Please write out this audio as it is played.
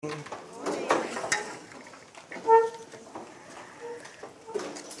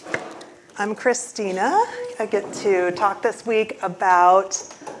I'm Christina. I get to talk this week about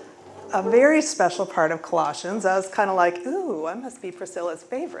a very special part of Colossians. I was kind of like, ooh, I must be Priscilla's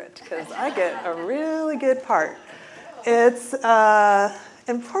favorite because I get a really good part. It's,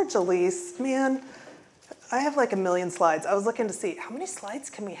 and poor Jaleese, man, I have like a million slides. I was looking to see, how many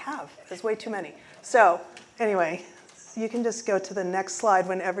slides can we have? There's way too many. So anyway, you can just go to the next slide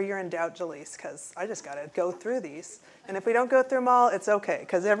whenever you're in doubt, Jaleese, because I just got to go through these. And if we don't go through them all, it's okay,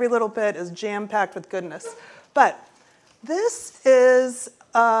 because every little bit is jam-packed with goodness. But this is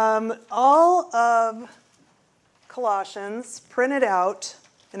all of Colossians printed out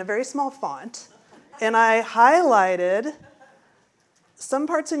in a very small font. And I highlighted some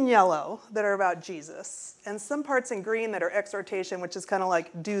parts in yellow that are about Jesus, and some parts in green that are exhortation, which is kind of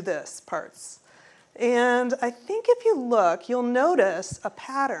like do this parts. And I think if you look, you'll notice a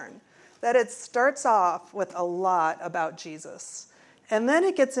pattern that it starts off with a lot about Jesus. And then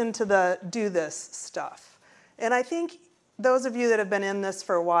it gets into the do this stuff. And I think those of you that have been in this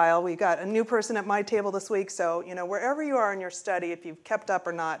for a while, we got a new person at my table this week, so wherever you are in your study, if you've kept up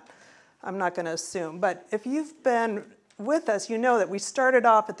or not, I'm not going to assume. But if you've been with us, you know that we started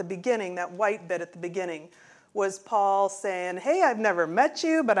off at the beginning, that white bit at the beginning was Paul saying, hey, I've never met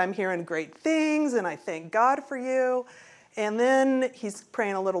you, but I'm hearing great things, and I thank God for you. And then he's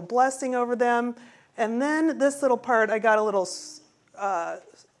praying a little blessing over them. And then this little part, I got a little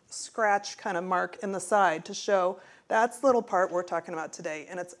scratch kind of mark in the side to show that's the little part we're talking about today.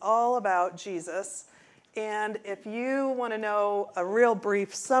 And it's all about Jesus. And if you want to know a real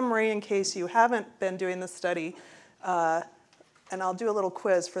brief summary in case you haven't been doing the study, and I'll do a little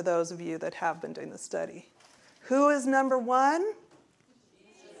quiz for those of you that have been doing the study. Who is number one?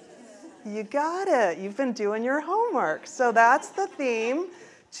 You got it. You've been doing your homework. So that's the theme.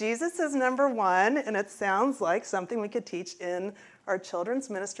 Jesus is number one, and it sounds like something we could teach in our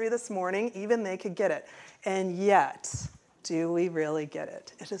children's ministry this morning. Even they could get it. And yet, do we really get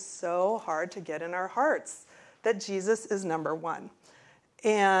it? It is so hard to get in our hearts that Jesus is number one.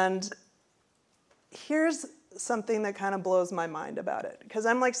 And here's something that kind of blows my mind about it, because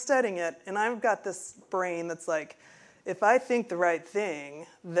I'm like studying it, and I've got this brain that's like, if I think the right thing,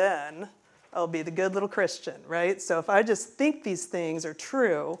 then I'll be the good little Christian, right? So if I just think these things are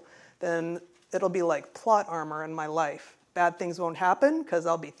true, then it'll be like plot armor in my life. Bad things won't happen because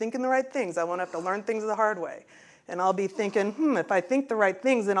I'll be thinking the right things. I won't have to learn things the hard way. And I'll be thinking, if I think the right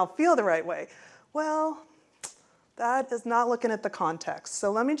things, then I'll feel the right way. Well, that is not looking at the context.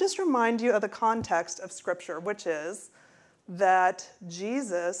 So let me just remind you of the context of Scripture, which is that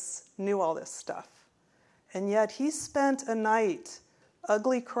Jesus knew all this stuff. And yet he spent a night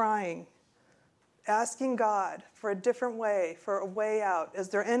ugly crying, asking God for a different way, for a way out. Is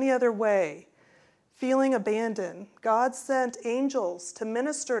there any other way? Feeling abandoned. God sent angels to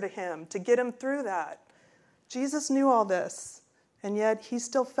minister to him, to get him through that. Jesus knew all this, and yet he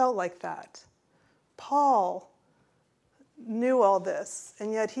still felt like that. Paul knew all this,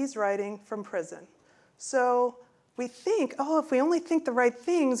 and yet he's writing from prison. So we think, if we only think the right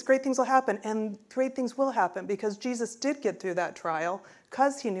things, great things will happen. And great things will happen because Jesus did get through that trial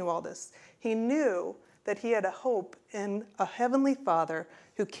because he knew all this. He knew that he had a hope in a heavenly Father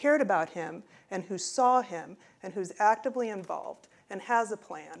who cared about him and who saw him and who's actively involved and has a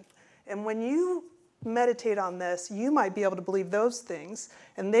plan. And when you meditate on this, you might be able to believe those things,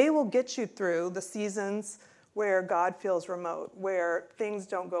 and they will get you through the seasons where God feels remote, where things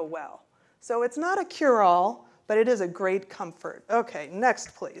don't go well. So it's not a cure-all, but it is a great comfort. Okay,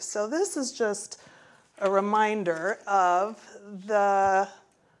 next, please. So this is just a reminder of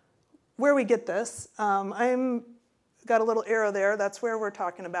where we get this. I'm got a little arrow there. That's where we're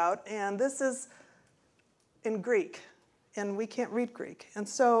talking about. And this is in Greek, and we can't read Greek. And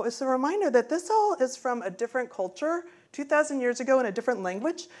so it's a reminder that this all is from a different culture, 2,000 years ago in a different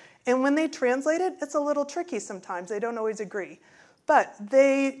language. And when they translate it, it's a little tricky sometimes. They don't always agree. But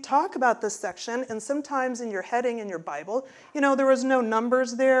they talk about this section, and sometimes in your heading in your Bible, there was no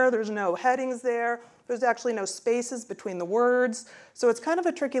numbers there, there's no headings there, there's actually no spaces between the words, so it's kind of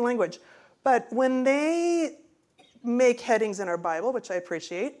a tricky language. But when they make headings in our Bible, which I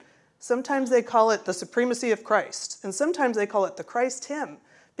appreciate, sometimes they call it the supremacy of Christ, and sometimes they call it the Christ hymn,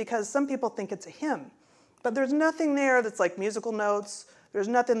 because some people think it's a hymn. But there's nothing there that's like musical notes, there's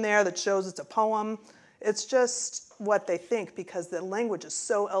nothing there that shows it's a poem. It's just what they think because the language is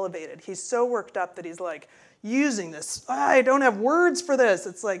so elevated. He's so worked up that he's like using this. I don't have words for this.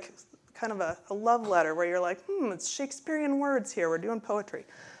 It's like kind of a love letter where you're like, it's Shakespearean words here. We're doing poetry.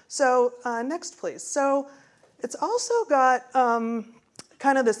 So next, please. So it's also got kind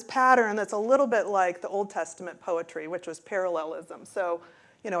kind of this pattern that's a little bit like the Old Testament poetry, which was parallelism. So,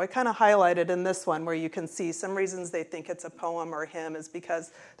 I kind of highlighted in this one where you can see some reasons they think it's a poem or a hymn is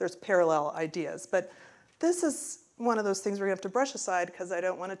because there's parallel ideas. But this is one of those things we're going to have to brush aside because I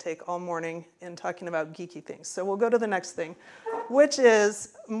don't want to take all morning in talking about geeky things. So we'll go to the next thing, which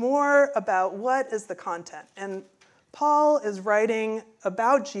is more about what is the content. And Paul is writing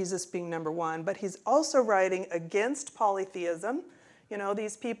about Jesus being number one, but he's also writing against polytheism.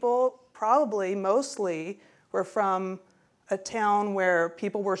 These people probably mostly were from a town where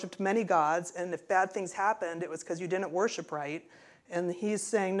people worshipped many gods, and if bad things happened, it was because you didn't worship right. And he's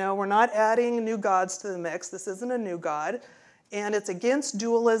saying, no, we're not adding new gods to the mix. This isn't a new god. And it's against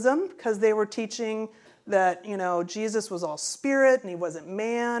dualism because they were teaching that, Jesus was all spirit and he wasn't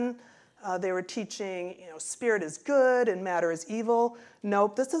man. They were teaching, spirit is good and matter is evil.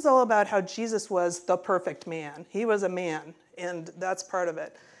 Nope, this is all about how Jesus was the perfect man. He was a man, and that's part of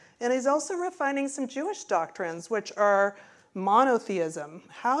it. And he's also refining some Jewish doctrines, which are monotheism.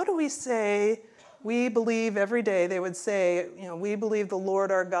 How do we say we believe every day? They would say, we believe the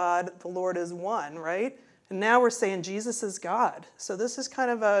Lord our God, the Lord is one, right? And now we're saying Jesus is God. So this is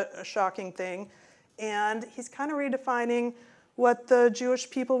kind of a shocking thing. And he's kind of redefining what the Jewish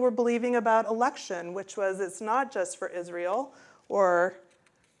people were believing about election, which was it's not just for Israel or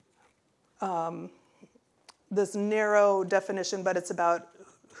this narrow definition, but it's about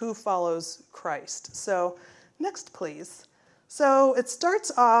who follows Christ. So next, please. So it starts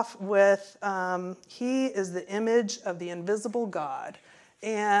off with he is the image of the invisible God.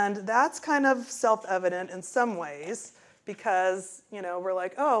 And that's kind of self-evident in some ways because, we're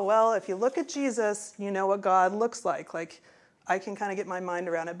like, oh, well, if you look at Jesus, you know what God looks like. Like, I can kind of get my mind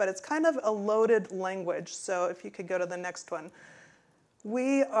around it. But it's kind of a loaded language. So if you could go to the next one.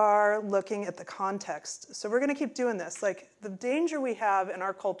 We are looking at the context. So we're going to keep doing this. Like, the danger we have in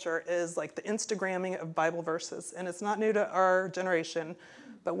our culture is like the Instagramming of Bible verses. And it's not new to our generation.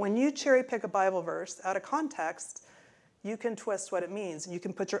 But when you cherry pick a Bible verse out of context, you can twist what it means. And you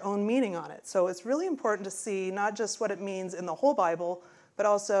can put your own meaning on it. So it's really important to see not just what it means in the whole Bible, but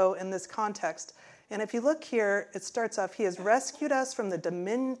also in this context. And if you look here, it starts off, he has rescued us from the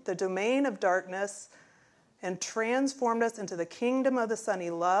domain of darkness and transformed us into the kingdom of the Son he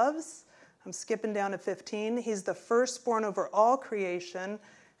loves. I'm skipping down to 15. He's the firstborn over all creation.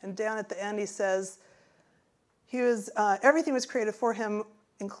 And down at the end he says, everything was created for him,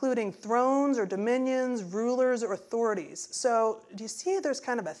 including thrones or dominions, rulers or authorities. So do you see there's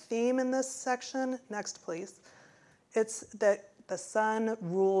kind of a theme in this section? Next, please. It's that the Son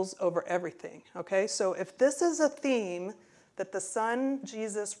rules over everything, okay? So if this is a theme, that the Son,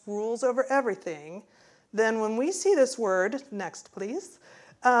 Jesus, rules over everything, then when we see this word, next please,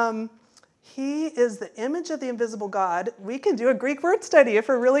 he is the image of the invisible God. We can do a Greek word study if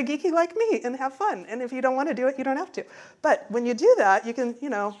we're really geeky like me and have fun. And if you don't want to do it, you don't have to. But when you do that, you can,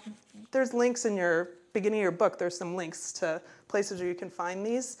 there's links in your beginning of your book. There's some links to places where you can find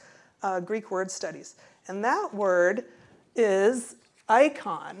these Greek word studies. And that word is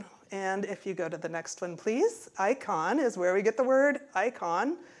icon. And if you go to the next one, please, icon is where we get the word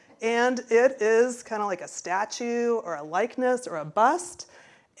icon. And it is kind of like a statue or a likeness or a bust.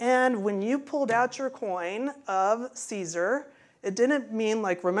 And when you pulled out your coin of Caesar, it didn't mean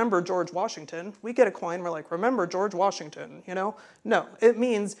like, remember George Washington. We get a coin, we're like, remember George Washington, No, it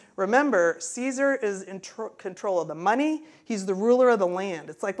means, remember, Caesar is in control of the money. He's the ruler of the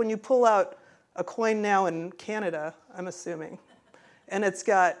land. It's like when you pull out a coin now in Canada, I'm assuming, and it's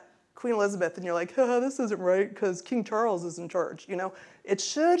got Queen Elizabeth, and you're like, this isn't right because King Charles is in charge. It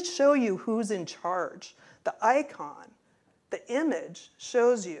should show you who's in charge. The icon, the image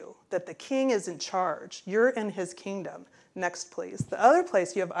shows you that the king is in charge. You're in his kingdom. Next, please. The other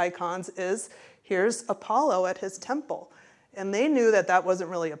place you have icons is, here's Apollo at his temple. And they knew that that wasn't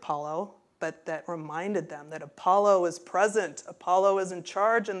really Apollo, but that reminded them that Apollo is present. Apollo is in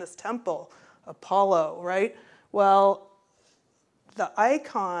charge in this temple. Apollo, right? Well, the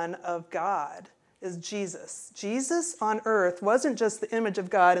icon of God is Jesus. Jesus on earth wasn't just the image of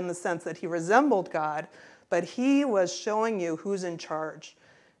God in the sense that he resembled God, but he was showing you who's in charge.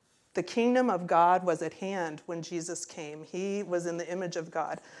 The kingdom of God was at hand when Jesus came. He was in the image of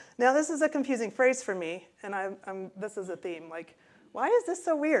God. Now, this is a confusing phrase for me, and this is a theme. Like, why is this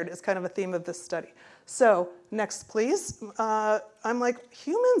so weird? It's kind of a theme of this study. So, next, please. I'm like,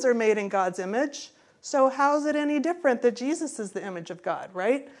 humans are made in God's image. So how is it any different that Jesus is the image of God,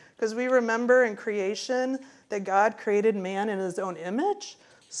 right? Because we remember in creation that God created man in his own image.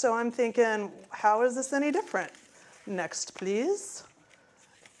 So I'm thinking, how is this any different? Next, please.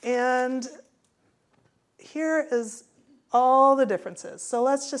 And here is all the differences. So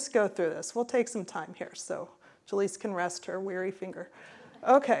let's just go through this. We'll take some time here so Jaleese can rest her weary finger.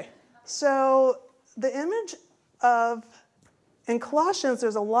 Okay, so the image of, in Colossians,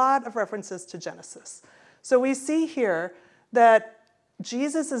 there's a lot of references to Genesis. So we see here that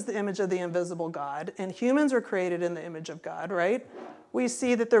Jesus is the image of the invisible God, and humans were created in the image of God, right? We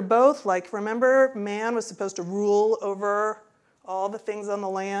see that they're both like, remember, man was supposed to rule over all the things on the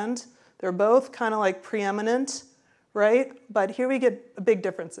land. They're both kind of like preeminent, right? But here we get big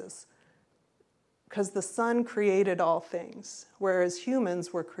differences. Because the Son created all things, whereas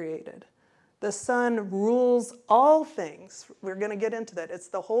humans were created. The Son rules all things. We're going to get into that. It's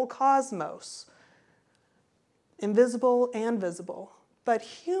the whole cosmos, invisible and visible. But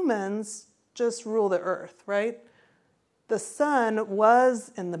humans just rule the earth, right? The Son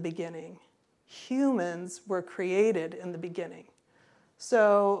was in the beginning. Humans were created in the beginning.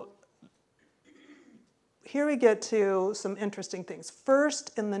 So here we get to some interesting things.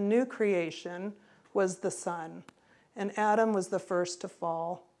 First, in the new creation was the Son, and Adam was the first to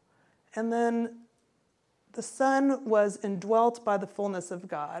fall. And then the Son was indwelt by the fullness of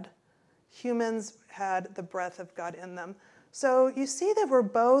God. Humans had the breath of God in them. So you see that we're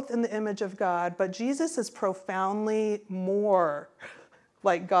both in the image of God, but Jesus is profoundly more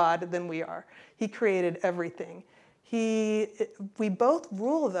like God than we are. He created everything. We both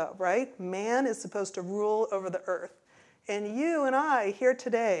rule though, right? Man is supposed to rule over the earth. And you and I here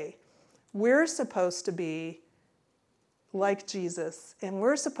today, we're supposed to be like Jesus, and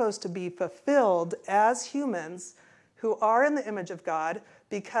we're supposed to be fulfilled as humans who are in the image of God,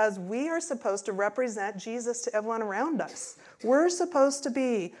 because we are supposed to represent Jesus to everyone around us. We're supposed to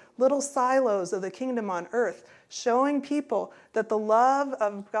be little silos of the kingdom on earth, showing people that the love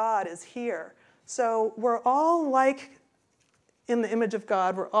of God is here. So we're all like in the image of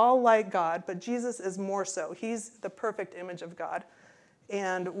God. We're all like God, but Jesus is more so. He's the perfect image of God.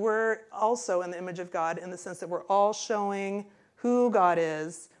 And we're also in the image of God in the sense that we're all showing who God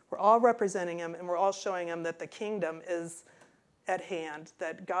is. We're all representing him, and we're all showing him that the kingdom is at hand,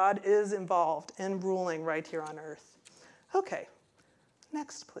 that God is involved in ruling right here on earth. Okay,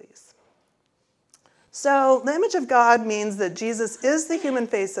 next please. So the image of God means that Jesus is the human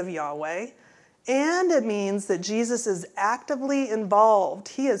face of Yahweh, and it means that Jesus is actively involved.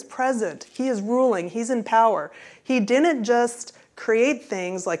 He is present. He is ruling. He's in power. He didn't just create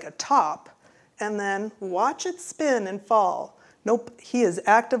things like a top and then watch it spin and fall. Nope, he is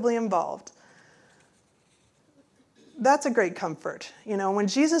actively involved. That's a great comfort. You know, when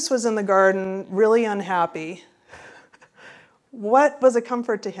Jesus was in the garden, really unhappy, what was a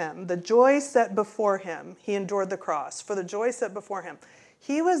comfort to him? The joy set before him. He endured the cross for the joy set before him.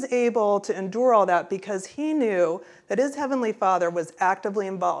 He was able to endure all that because he knew that his heavenly Father was actively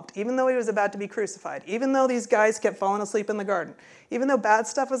involved, even though he was about to be crucified, even though these guys kept falling asleep in the garden, even though bad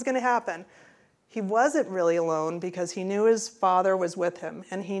stuff was going to happen. He wasn't really alone because he knew his Father was with him,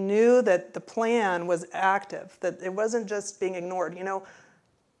 and he knew that the plan was active, that it wasn't just being ignored. You know,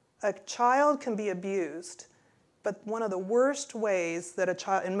 a child can be abused, but one of the worst ways that a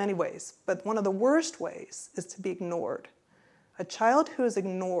child, in many ways, but one of the worst ways is to be ignored. A child who is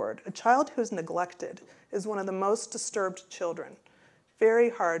ignored, a child who is neglected, is one of the most disturbed children. Very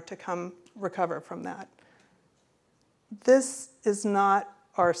hard to recover from that. This is not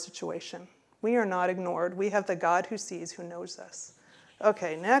our situation. We are not ignored. We have the God who sees, who knows us.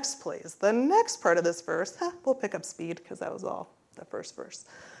 Okay, next, please. The next part of this verse, we'll pick up speed because that was all the first verse.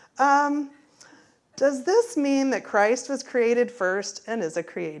 Does this mean that Christ was created first and is a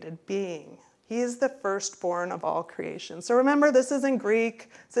created being? He is the firstborn of all creation. So remember, this is in Greek.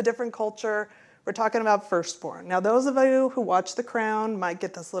 It's a different culture. We're talking about firstborn. Now, those of you who watch The Crown might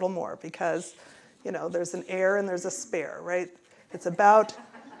get this a little more because, you know, there's an heir and there's a spare, right? It's about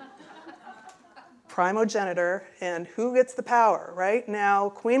primogenitor and who gets the power, right? Now,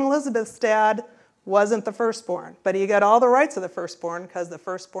 Queen Elizabeth's dad wasn't the firstborn, but he got all the rights of the firstborn because the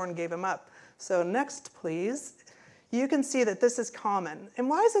firstborn gave him up. So next, please. You can see that this is common. And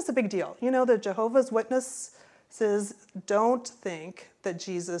why is this a big deal? You know, the Jehovah's Witnesses don't think that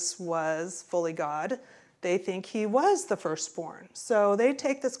Jesus was fully God. They think he was the firstborn. So they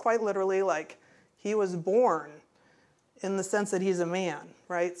take this quite literally, like he was born in the sense that he's a man,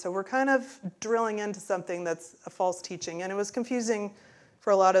 right? So we're kind of drilling into something that's a false teaching. And it was confusing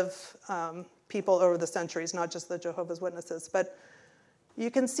for a lot of people over the centuries, not just the Jehovah's Witnesses. But you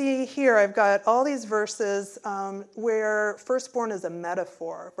can see here, I've got all these verses where firstborn is a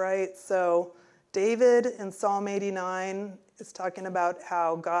metaphor, right? So David in Psalm 89 is talking about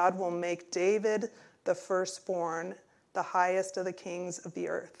how God will make David the firstborn, the highest of the kings of the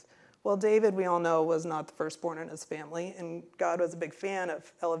earth. Well, David, we all know, was not the firstborn in his family, and God was a big fan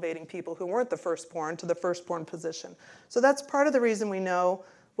of elevating people who weren't the firstborn to the firstborn position. So that's part of the reason we know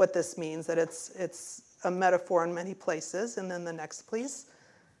what this means, that it's a metaphor in many places. And then the next, please.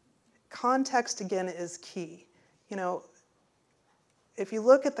 Context, again, is key. If you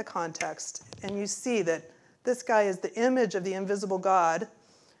look at the context and you see that this guy is the image of the invisible God,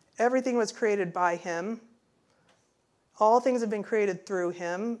 everything was created by him, all things have been created through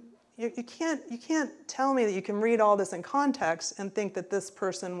him. You can't tell me that you can read all this in context and think that this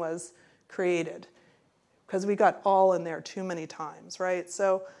person was created, because we got all in there too many times, right?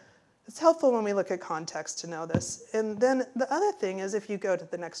 So it's helpful when we look at context to know this. And then the other thing is, if you go to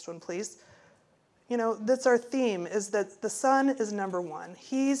the next one, please, that's our theme, is that the Son is number one.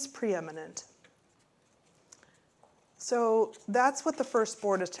 He's preeminent. So that's what the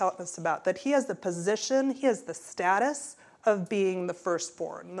firstborn is telling us about, that he has the position, he has the status of being the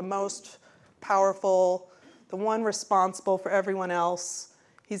firstborn, the most powerful, the one responsible for everyone else.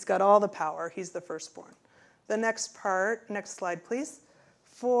 He's got all the power. He's the firstborn. The next part, next slide, please.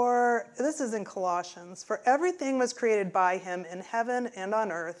 This is in Colossians. For everything was created by him in heaven and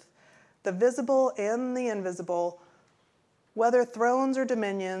on earth, the visible and the invisible, whether thrones or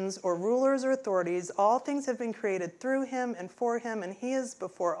dominions or rulers or authorities, all things have been created through him and for him, and he is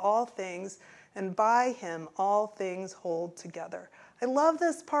before all things, and by him all things hold together. I love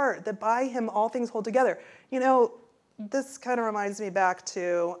this part, that by him all things hold together. This kind of reminds me back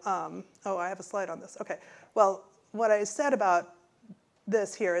to, I have a slide on this. Okay, well, what I said about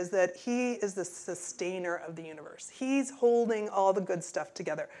this here is that he is the sustainer of the universe. He's holding all the good stuff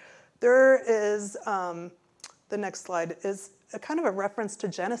together. There is, the next slide, is a kind of a reference to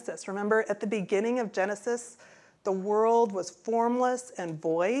Genesis. Remember, at the beginning of Genesis, the world was formless and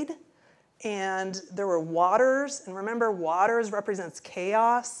void, and there were waters. And remember, waters represents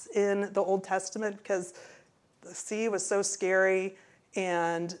chaos in the Old Testament because the sea was so scary.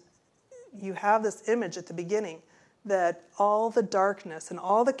 And you have this image at the beginning that all the darkness and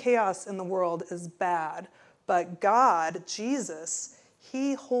all the chaos in the world is bad. But God, Jesus,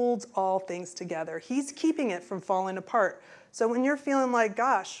 he holds all things together. He's keeping it from falling apart. So when you're feeling like,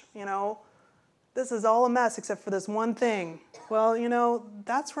 gosh, this is all a mess except for this one thing, well,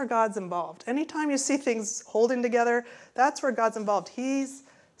 that's where God's involved. Anytime you see things holding together, that's where God's involved. He's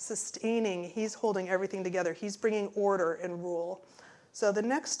sustaining, he's holding everything together. He's bringing order and rule. So the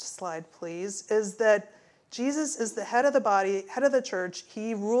next slide, please, is that Jesus is the head of the body, head of the church.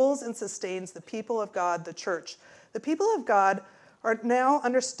 He rules and sustains the people of God, the church. The people of God are now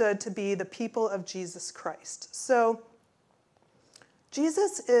understood to be the people of Jesus Christ. So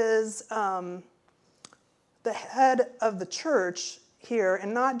Jesus is the head of the church here,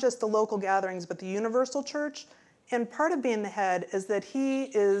 and not just the local gatherings, but the universal church. And part of being the head is that he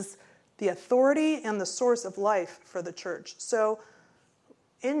is the authority and the source of life for the church. So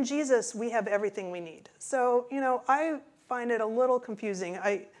in Jesus, we have everything we need. So, I find it a little confusing.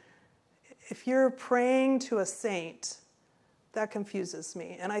 If you're praying to a saint, that confuses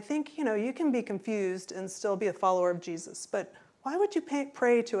me. And I think, you can be confused and still be a follower of Jesus. But why would you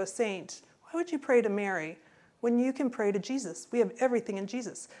pray to a saint? Why would you pray to Mary when you can pray to Jesus? We have everything in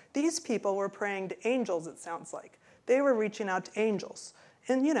Jesus. These people were praying to angels, it sounds like. They were reaching out to angels.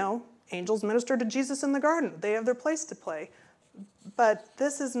 And, angels ministered to Jesus in the garden. They have their place to play. But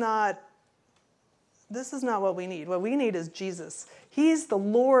this is not what we need. What we need is Jesus. He's the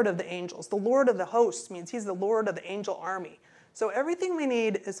Lord of the angels. The Lord of the hosts means he's the Lord of the angel army. So everything we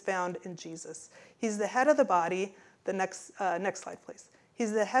need is found in Jesus. He's the head of the body. The next slide, please.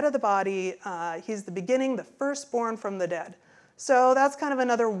 He's the head of the body. He's the beginning, the firstborn from the dead. So that's kind of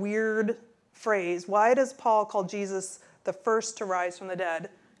another weird phrase. Why does Paul call Jesus the first to rise from the dead?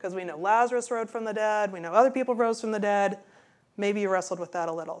 Because we know Lazarus rose from the dead. We know other people rose from the dead. Maybe you wrestled with that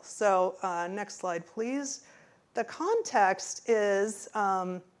a little. So next slide, please. The context is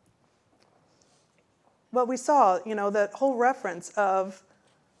what we saw, that whole reference of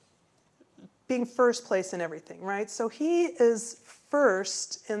being first place in everything, right? So he is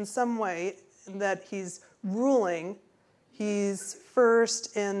first in some way in that he's ruling. He's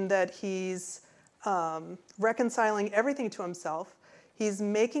first in that he's reconciling everything to himself. He's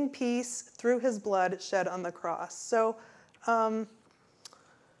making peace through his blood shed on the cross. So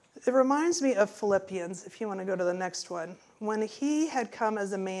it reminds me of Philippians, if you want to go to the next one. When he had come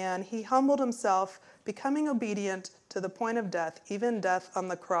as a man, he humbled himself, becoming obedient to the point of death, even death on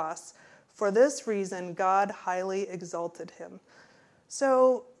the cross. For this reason, God highly exalted him.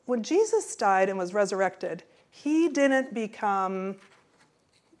 So when Jesus died and was resurrected, he didn't become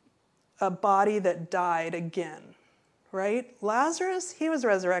a body that died again, right? Lazarus, he was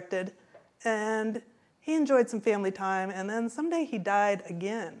resurrected, and he enjoyed some family time, and then someday he died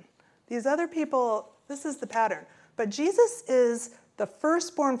again. These other people, this is the pattern. But Jesus is the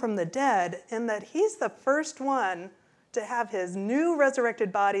firstborn from the dead in that he's the first one to have his new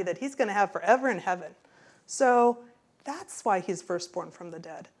resurrected body that he's going to have forever in heaven. So that's why he's firstborn from the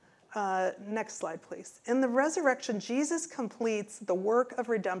dead. Next slide, please. In the resurrection, Jesus completes the work of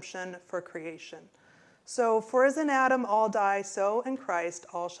redemption for creation. So, for as in Adam all die, so in Christ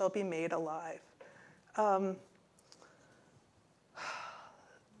all shall be made alive.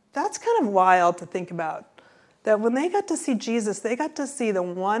 That's kind of wild to think about. That when they got to see Jesus, they got to see the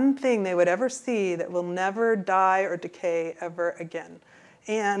one thing they would ever see that will never die or decay ever again.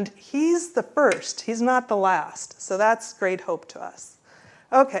 And he's the first, he's not the last. So that's great hope to us.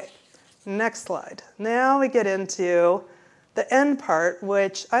 Okay, next slide. Now we get into the end part,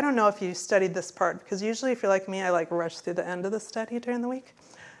 which I don't know if you studied this part, because usually if you're like me, I rush through the end of the study during the week.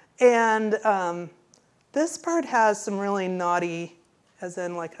 And this part has some really naughty, as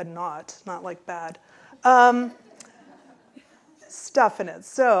in like a knot, not like bad, stuff in it.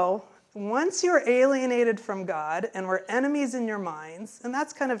 So once you're alienated from God and we're enemies in your minds, and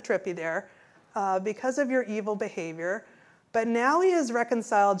that's kind of trippy there, because of your evil behavior, but now he has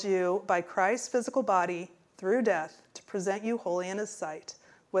reconciled you by Christ's physical body through death to present you holy in his sight,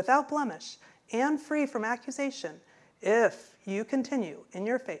 without blemish and free from accusation, if you continue in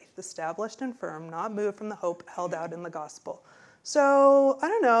your faith, established and firm, not moved from the hope held out in the gospel. So, I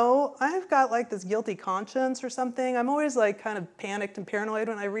don't know, I've got this guilty conscience or something. I'm always kind of panicked and paranoid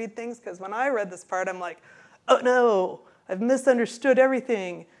when I read things, because when I read this part, I'm like, oh no, I've misunderstood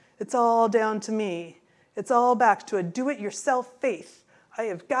everything. It's all down to me. It's all back to a do-it-yourself faith. I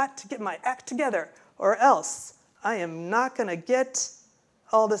have got to get my act together, or else I am not going to get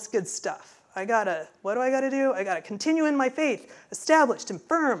all this good stuff. What do I got to do? I got to continue in my faith, established and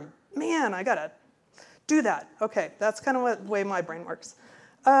firm. Man, I got to do that. Okay, that's kind of the way my brain works.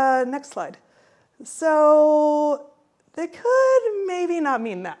 Next slide. So it could maybe not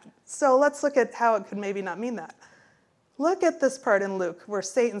mean that. So let's look at how it could maybe not mean that. Look at this part in Luke where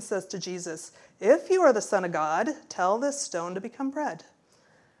Satan says to Jesus, if you are the Son of God, tell this stone to become bread.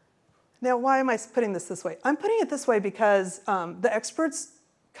 Now, why am I putting this way? I'm putting it this way because the experts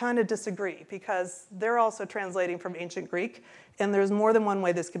kind of disagree, because they're also translating from ancient Greek, and there's more than one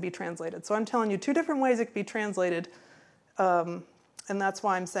way this could be translated. So I'm telling you 2 different ways it could be translated, and that's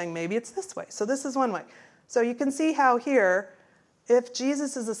why I'm saying maybe it's this way. So this is one way. So you can see how here, if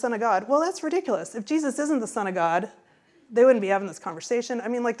Jesus is the Son of God, well, that's ridiculous. If Jesus isn't the Son of God, they wouldn't be having this conversation. I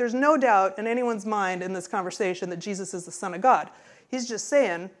mean, there's no doubt in anyone's mind in this conversation that Jesus is the Son of God. He's just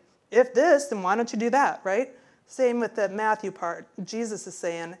saying, if this, then why don't you do that, right? Same with the Matthew part. Jesus is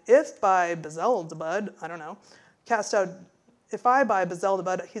saying, if by Beelzebub, I don't know, if I by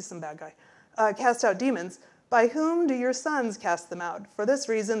Beelzebub, he's some bad guy, cast out demons, by whom do your sons cast them out? For this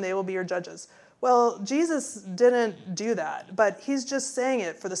reason, they will be your judges. Well, Jesus didn't do that, but he's just saying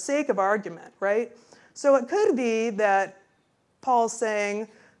it for the sake of argument, right? So it could be that Paul's saying,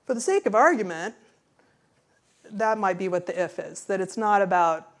 for the sake of argument, that might be what the if is, that it's not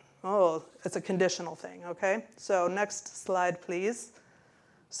about, it's a conditional thing, okay? So next slide, please.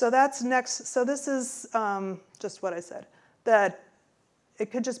 So that's next. So this is just what I said, that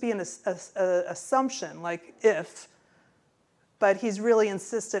it could just be an assumption, like if, but he's really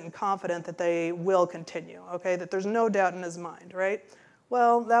insistent and confident that they will continue, okay? That there's no doubt in his mind, right?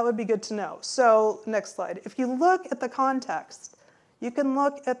 Well, that would be good to know. So next slide. If you look at the context, you can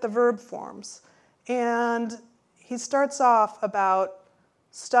look at the verb forms. And he starts off about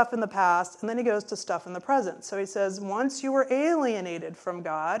stuff in the past, and then he goes to stuff in the present. So he says, once you were alienated from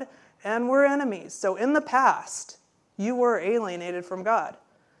God and were enemies. So in the past, you were alienated from God.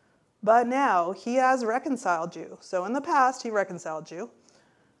 But now he has reconciled you. So in the past, he reconciled you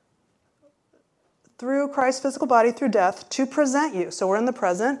through Christ's physical body, through death, to present you. So we're in the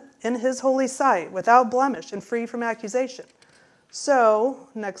present, in his holy sight, without blemish and free from accusation. So,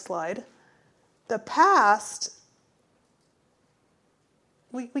 next slide. The past,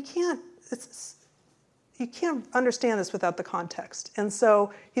 we can't, you can't understand this without the context. And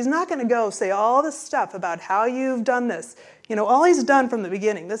so he's not going to go say all this stuff about how you've done this. All he's done from the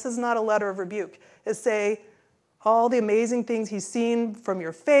beginning, this is not a letter of rebuke, is say, all the amazing things he's seen from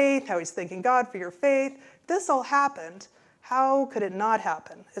your faith, how he's thanking God for your faith. This all happened. How could it not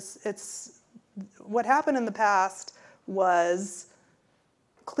happen? It's what happened in the past was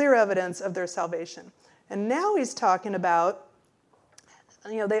clear evidence of their salvation. And now he's talking about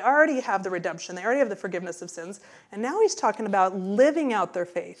they already have the redemption. They already have the forgiveness of sins. And now he's talking about living out their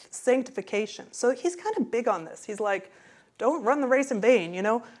faith, sanctification. So he's kind of big on this. He's like, don't run the race in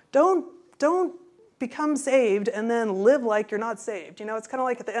vain, Don't become saved and then live like you're not saved. It's kind of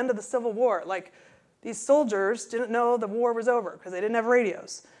like at the end of the Civil War. Like, these soldiers didn't know the war was over because they didn't have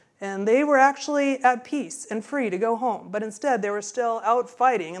radios. And they were actually at peace and free to go home. But instead, they were still out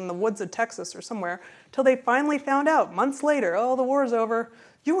fighting in the woods of Texas or somewhere till they finally found out months later, oh, the war's over.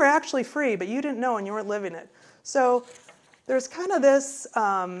 You were actually free, but you didn't know and you weren't living it. So there's kind of this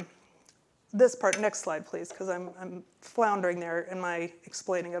part. Next slide, please, because I'm floundering there in my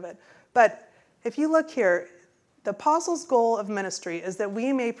explaining of it. But if you look here, the apostles' goal of ministry is that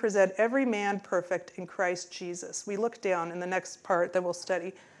we may present every man perfect in Christ Jesus. We look down in the next part that we'll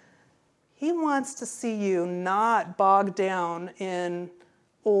study. He wants to see you not bogged down in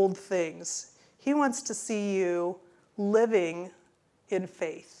old things. He wants to see you living in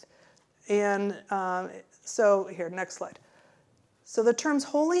faith. And so here, next slide. So the terms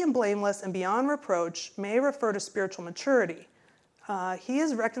holy and blameless and beyond reproach may refer to spiritual maturity. He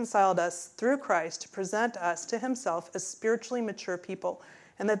has reconciled us through Christ to present us to himself as spiritually mature people,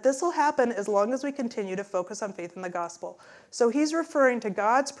 and that this will happen as long as we continue to focus on faith in the gospel. So he's referring to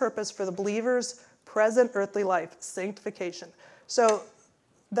God's purpose for the believer's present earthly life, sanctification. So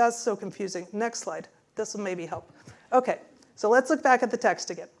that's so confusing. Next slide. This will maybe help. Okay, so let's look back at the text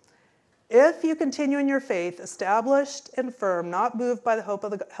again. If you continue in your faith, established and firm, not moved by the hope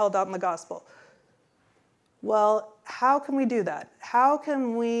held out in the gospel. Well, how can we do that? How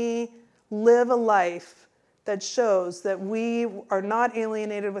can we live a life that shows that we are not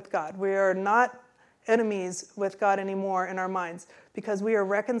alienated with God? We are not enemies with God anymore in our minds because we are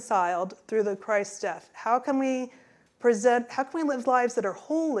reconciled through the Christ's death. How can we live lives that are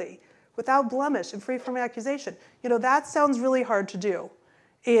holy, without blemish, and free from accusation? That sounds really hard to do.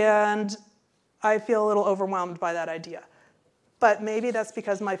 And I feel a little overwhelmed by that idea. But maybe that's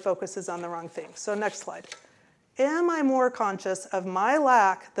because my focus is on the wrong thing. So next slide. Am I more conscious of my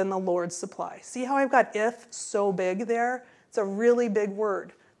lack than the Lord's supply? See how I've got if so big there? It's a really big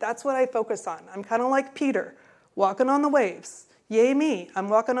word. That's what I focus on. I'm kind of like Peter, walking on the waves. Yay me, I'm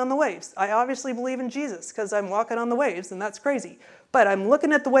walking on the waves. I obviously believe in Jesus because I'm walking on the waves, and that's crazy. But I'm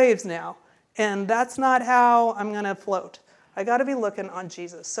looking at the waves now, and that's not how I'm going to float. I got to be looking on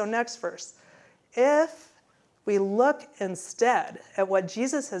Jesus. So next verse. If we look instead at what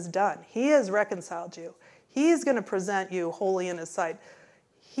Jesus has done, he has reconciled you. He's going to present you holy in his sight.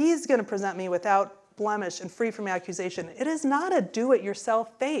 He's going to present me without blemish and free from accusation. It is not a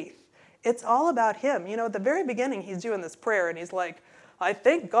do-it-yourself faith. It's all about him. At the very beginning, he's doing this prayer, and he's like, I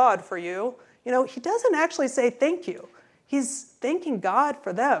thank God for you. He doesn't actually say thank you. He's thanking God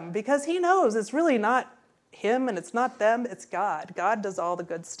for them because he knows it's really not him and it's not them, it's God. God does all the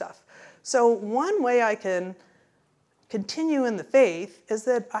good stuff. So one way I can continue in the faith is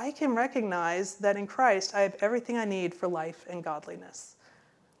that I can recognize that in Christ I have everything I need for life and godliness.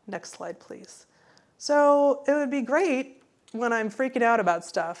 Next slide, please. So it would be great when I'm freaking out about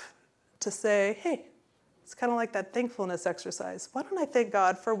stuff to say, hey, it's kind of like that thankfulness exercise. Why don't I thank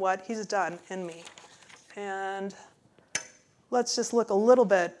God for what he's done in me? And let's just look a little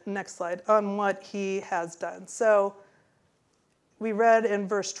bit, next slide, on what he has done. So we read in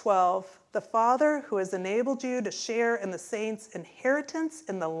verse 12, the Father who has enabled you to share in the saints' inheritance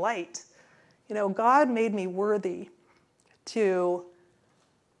in the light. God made me worthy to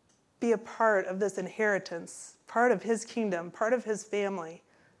be a part of this inheritance, part of his kingdom, part of his family,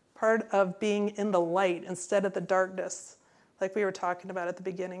 part of being in the light instead of the darkness, like we were talking about at the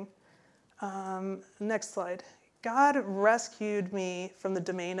beginning. Next slide. God rescued me from the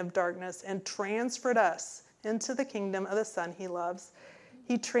domain of darkness and transferred us into the kingdom of the Son he loves.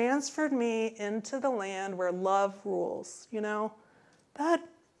 He transferred me into the land where love rules. That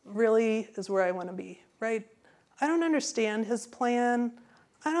really is where I want to be, right? I don't understand his plan.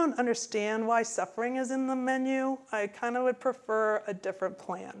 I don't understand why suffering is in the menu. I kind of would prefer a different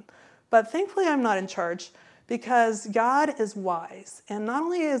plan. But thankfully, I'm not in charge because God is wise. And not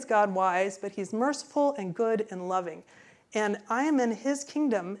only is God wise, but he's merciful and good and loving. And I am in his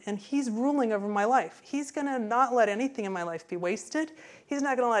kingdom, and he's ruling over my life. He's going to not let anything in my life be wasted. He's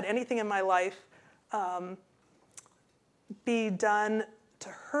not going to let anything in my life be done to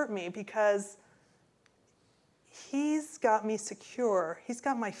hurt me because he's got me secure. He's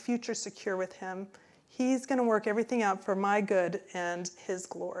got my future secure with him. He's going to work everything out for my good and his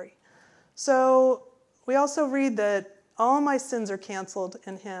glory. So we also read that all my sins are canceled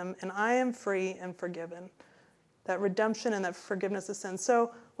in him, and I am free and forgiven. That redemption and that forgiveness of sin.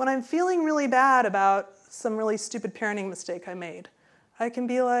 So when I'm feeling really bad about some really stupid parenting mistake I made, I can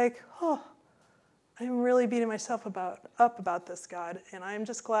be like, oh, I'm really beating myself up about this, God, and I'm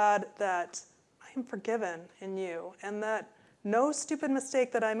just glad that I am forgiven in you, and that no stupid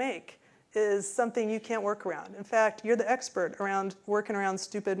mistake that I make is something you can't work around. In fact, you're the expert around working around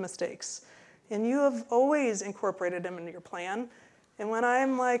stupid mistakes, and you have always incorporated them into your plan. And when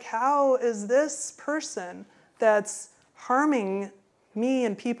I'm like, how is this person that's harming me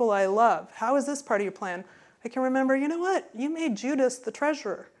and people I love, how is this part of your plan? I can remember, you know what? You made Judas the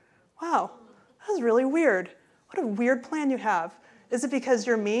treasurer. Wow, that was really weird. What a weird plan you have. Is it because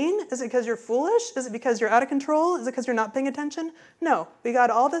you're mean? Is it because you're foolish? Is it because you're out of control? Is it because you're not paying attention? No, we got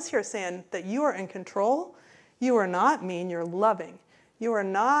all this here saying that you are in control. You are not mean, you're loving. You are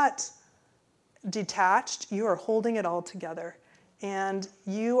not detached, you are holding it all together. And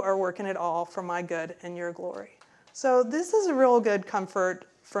you are working it all for my good and your glory. So this is a real good comfort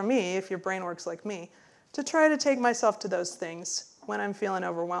for me, if your brain works like me, to try to take myself to those things when I'm feeling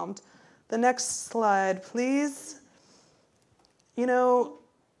overwhelmed. The next slide, please. You know,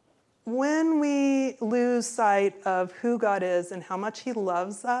 when we lose sight of who God is and how much he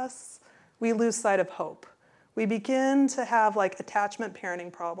loves us, we lose sight of hope. We begin to have like attachment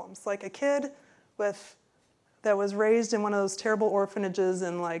parenting problems. Like a kid that was raised in one of those terrible orphanages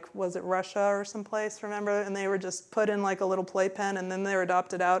in like, was it Russia or someplace, remember? And they were just put in like a little playpen and then they were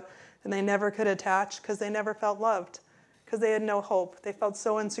adopted out and they never could attach because they never felt loved, because they had no hope. They felt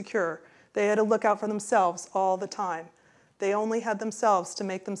so insecure. They had to look out for themselves all the time. They only had themselves to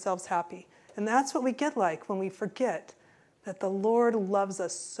make themselves happy. And that's what we get like when we forget that the Lord loves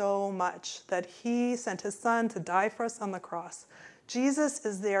us so much, that he sent his son to die for us on the cross. Jesus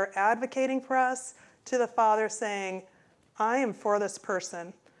is there advocating for us to the Father saying, I am for this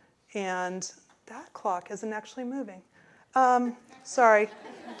person. And that clock isn't actually moving. Sorry,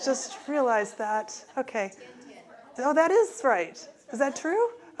 just realized that. Okay. Oh, that is right. Is that true?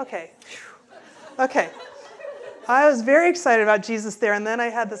 Okay. Okay. I was very excited about Jesus there, and then I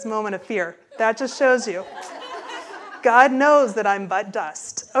had this moment of fear. That just shows you. God knows that I'm but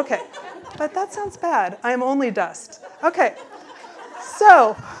dust. Okay. But that sounds bad. I am only dust. Okay.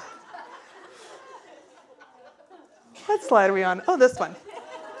 So, what slide are we on? Oh, this one.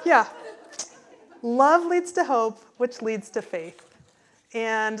 Yeah. Love leads to hope, which leads to faith.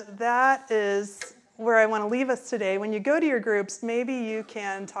 And that is where I want to leave us today. When you go to your groups, maybe you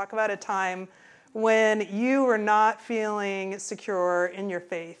can talk about a time when you were not feeling secure in your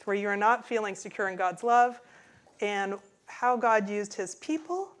faith, where you are not feeling secure in God's love, and how God used his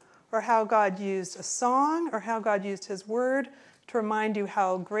people, or how God used a song, or how God used his word to remind you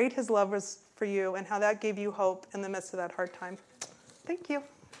how great his love was for you and how that gave you hope in the midst of that hard time. Thank you.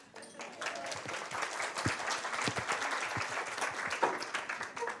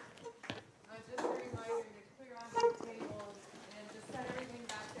 Just a reminder to clear off your tables and just set everything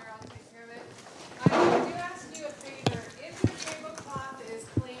back there. I'll take care of it. I do ask you a favor. If your tablecloth is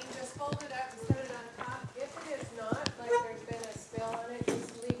clean, just fold it up and set it on top. If it is not, like there's been a spill on it,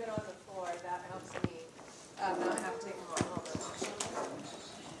 just leave it on the floor. That helps me not have to take them all home and wash them.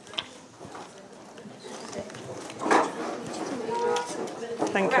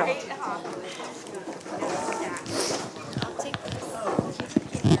 Thank you. Right? I'll take this.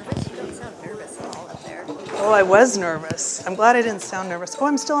 You don't sound nervous at all up there. Oh, I was nervous. I'm glad I didn't sound nervous. Oh,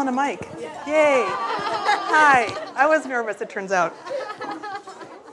 I'm still on a mic. Yay. Hi. I was nervous, it turns out.